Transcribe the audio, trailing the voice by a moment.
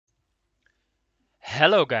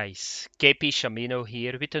Hello guys, KP Shamino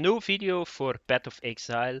here with a new video for Path of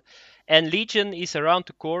Exile. And Legion is around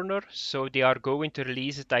the corner, so they are going to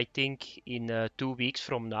release it I think in 2 weeks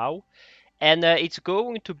from now. And it's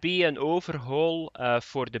going to be an overhaul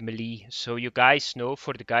for the melee. So you guys know,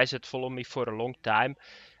 for the guys that follow me for a long time,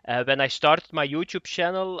 when I started my YouTube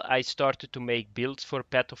channel, I started to make builds for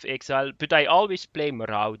Path of Exile, but I always play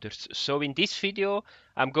Marauders. So in this video,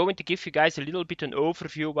 I'm going to give you guys a little bit an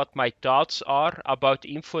overview what my thoughts are about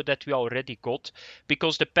the info that we already got,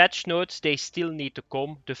 because the patch notes, they still need to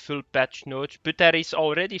come, the full patch notes, but there is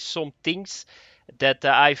already some things that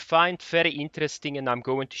I find very interesting and I'm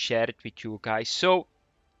going to share it with you guys. So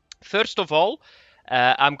first of all,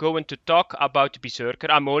 I'm going to talk about Beserker.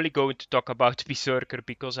 I'm only going to talk about Beserker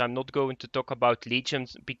because I'm not going to talk about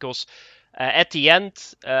Legions because at the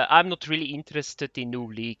end, I'm not really interested in new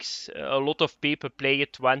leagues. A lot of people play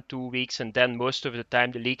it 1-2 weeks and then most of the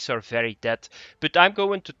time the leagues are very dead. But I'm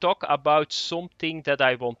going to talk about something that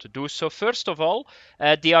I want to do. So first of all,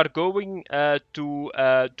 they are going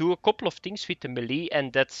to do a couple of things with the melee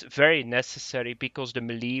and that's very necessary because the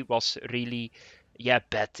melee was really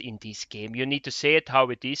bad in this game. You need to say it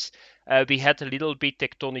how it is. We had a little bit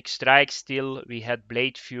Tectonic Strike still. We had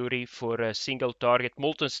Blade Fury for a single target.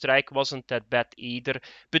 Molten Strike wasn't that bad either,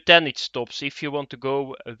 but then it stops. If you want to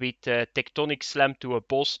go with Tectonic Slam to a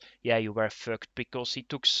boss, yeah, you were fucked because it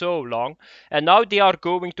took so long. And now they are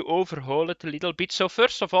going to overhaul it a little bit. So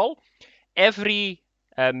first of all, every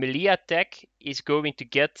melee attack is going to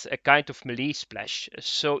get a kind of melee splash.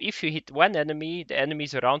 So if you hit one enemy, the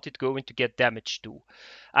enemies around it going to get damage too.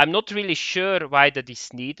 I'm not really sure why that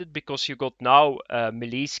is needed because you got now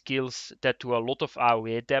melee skills that do a lot of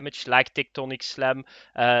AoE damage, like Tectonic Slam,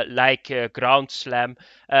 like Ground Slam,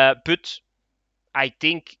 but I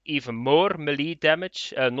think even more melee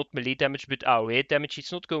damage, not melee damage, but AoE damage,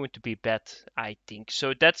 it's not going to be bad, I think.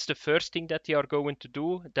 So that's the first thing that they are going to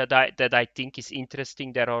do that I think is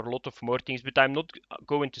interesting. There are a lot of more things, but I'm not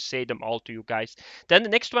going to say them all to you guys. Then the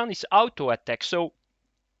next one is auto attack. So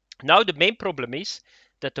now the main problem is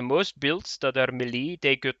that the most builds that are melee,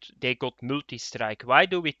 they got multi-strike. Why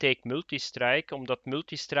do we take multi-strike? Omdat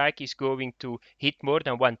multi-strike is going to hit more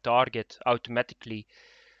than one target automatically.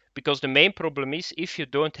 Because the main problem is if you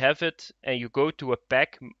don't have it and you go to a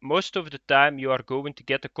pack, most of the time you are going to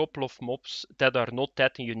get a couple of mobs that are not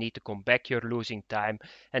that and you need to come back, you're losing time.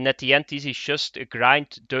 And at the end, this is just a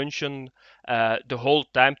grind dungeon the whole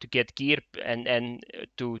time to get gear and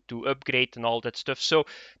to upgrade and all that stuff. So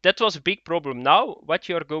that was a big problem. Now, what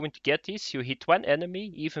you are going to get is you hit one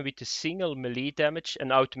enemy, even with a single melee damage,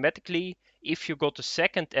 and automatically, if you got a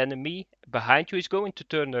second enemy behind you, is going to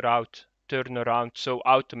turn around so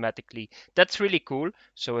automatically. That's really cool.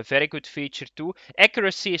 So a very good feature too.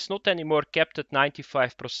 Accuracy is not anymore kept at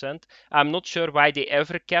 95%. I'm not sure why they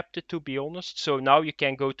ever kept it, to be honest. So now you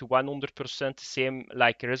can go to 100%, same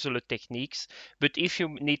like Resolute Techniques. But if you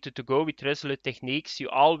needed to go with Resolute Techniques, you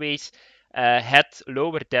always had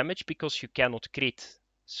lower damage because you cannot crit.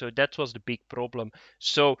 So that was the big problem.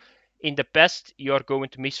 So in the past you are going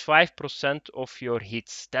to miss 5% of your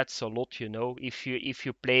hits. That's a lot, you know, if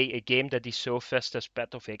you play a game that is so fast as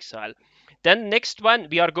Path of Exile. Then next one,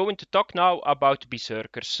 we are going to talk now about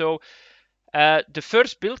Beserker. So the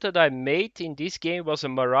first build that I made in this game was a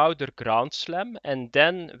Marauder Ground Slam, and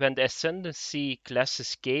then when the Ascendancy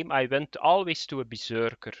classes came, I went always to a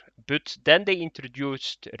Beserker. But then they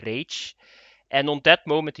introduced Rage, and on that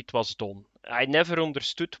moment it was done. I never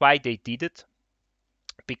understood why they did it,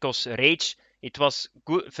 because Rage, it was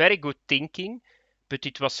good, very good thinking, but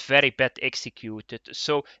it was very bad executed.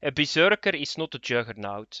 So a Berserker is not a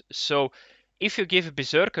Juggernaut. So if you give a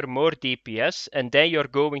Berserker more DPS and then you're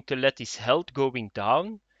going to let his health going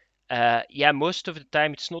down, most of the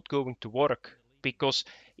time it's not going to work because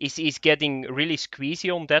he's getting really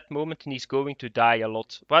squeezy on that moment and he's going to die a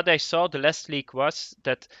lot. What I saw the last league was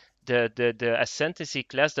that the Ascendancy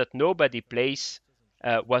class that nobody plays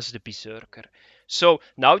was the Berserker. So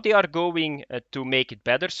now they are going to make it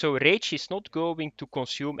better. So Rage is not going to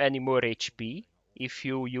consume any more HP if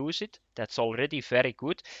you use it. That's already very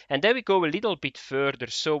good. And then we go a little bit further.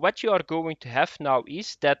 So what you are going to have now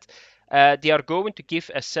is that they are going to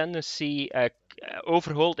give Ascendancy,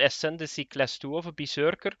 Overhaul Ascendancy Class 2 of a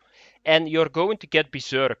Berserker, and you're going to get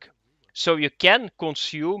Berserk. So you can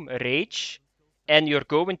consume Rage, and you're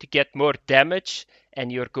going to get more damage,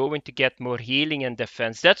 and you're going to get more healing and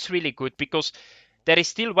defense. That's really good because there is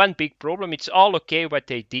still one big problem. It's all okay what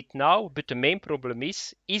they did now, but the main problem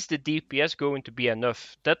is the DPS going to be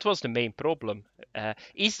enough? That was the main problem.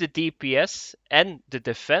 Is the DPS and the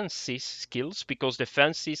defenses skills, because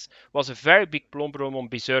defenses was a very big problem on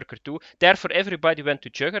Berserker too. Therefore, everybody went to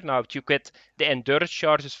Juggernaut. You get the endurance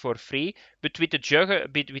charges for free, but with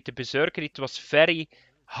the Berserker, it was very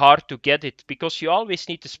hard to get it because you always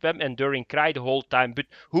need to spam Enduring Cry the whole time. But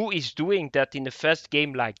who is doing that in a fast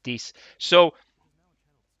game like this? So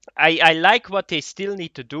I like what they still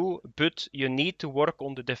need to do, but you need to work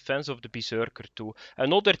on the defense of the Berserker too.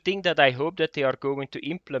 Another thing that I hope that they are going to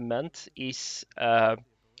implement is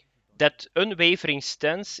that unwavering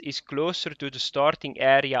stance is closer to the starting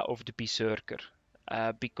area of the Berserker.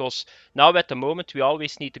 Because now at the moment we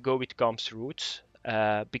always need to go with Camp's roots.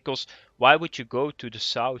 Because why would you go to the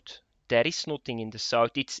south? There is nothing in the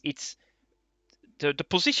south. It's the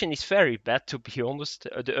position is very bad, to be honest,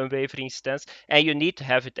 the unwavering stance, and you need to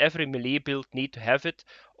have it. Every melee build need to have it.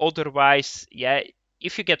 Otherwise, yeah,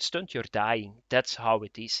 if you get stunned, you're dying. That's how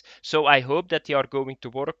it is. So I hope that they are going to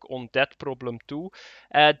work on that problem too.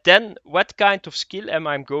 Then, what kind of skill am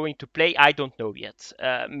I going to play? I don't know yet.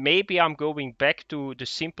 Maybe I'm going back to the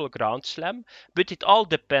simple ground slam, but it all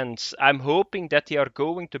depends. I'm hoping that they are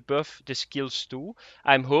going to buff the skills too.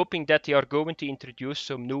 I'm hoping that they are going to introduce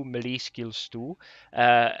some new melee skills too,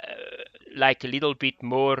 uh, like a little bit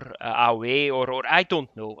more away, or I don't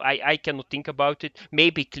know. I cannot think about it.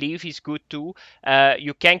 Maybe cleave is good too.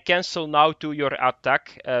 You can cancel now to your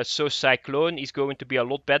attack, so Cyclone is going to be a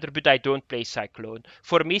lot better, but I don't play Cyclone.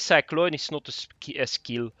 For me, Cyclone is not a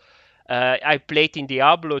skill. I played in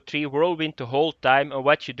Diablo 3 Whirlwind the whole time, and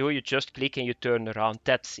what you do, you just click and you turn around.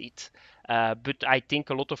 That's it. But I think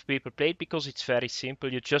a lot of people play it because it's very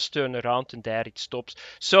simple. You just turn around and there it stops.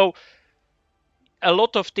 So a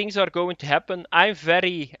lot of things are going to happen. I'm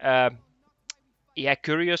very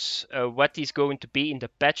curious what is going to be in the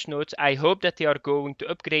patch notes. I hope that they are going to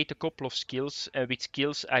upgrade a couple of skills. And with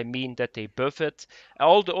skills, I mean that they buff it.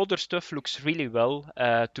 All the other stuff looks really well.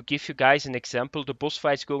 To give you guys an example, the boss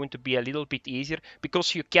fight is going to be a little bit easier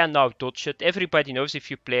because you can now dodge it. Everybody knows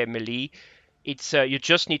if you play melee, it's you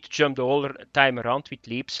just need to jump the whole time around with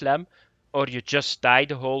leap slam, or you just die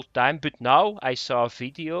the whole time. But now I saw a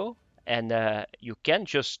video, and you can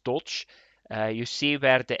just dodge. You see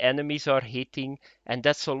where the enemies are hitting, and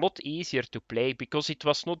that's a lot easier to play because it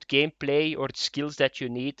was not gameplay or skills that you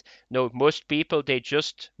need. No, most people they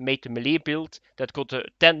just made a melee build that got a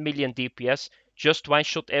 10 million DPS, just one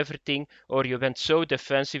shot everything, or you went so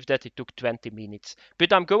defensive that it took 20 minutes.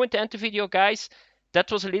 But I'm going to end the video, guys.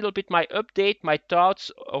 That was a little bit my update, my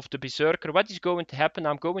thoughts of the Berserker. What is going to happen?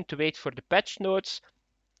 I'm going to wait for the patch notes.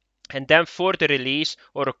 And then for the release,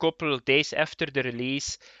 or a couple of days after the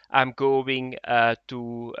release, I'm going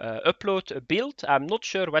to upload a build. I'm not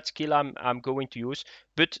sure what skill I'm going to use,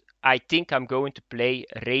 but I think I'm going to play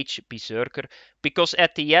Rage Berserker. Because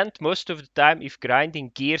at the end, most of the time, if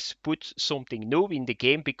grinding gears put something new in the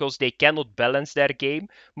game, because they cannot balance their game,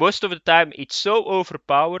 most of the time it's so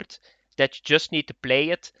overpowered that you just need to play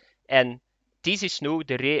it. And this is new,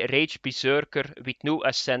 the Rage Berserker with new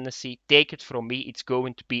Ascendancy. Take it from me, it's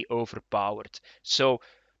going to be overpowered. So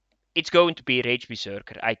it's going to be Rage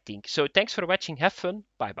Berserker, I think. So thanks for watching, have fun,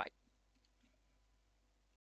 bye bye.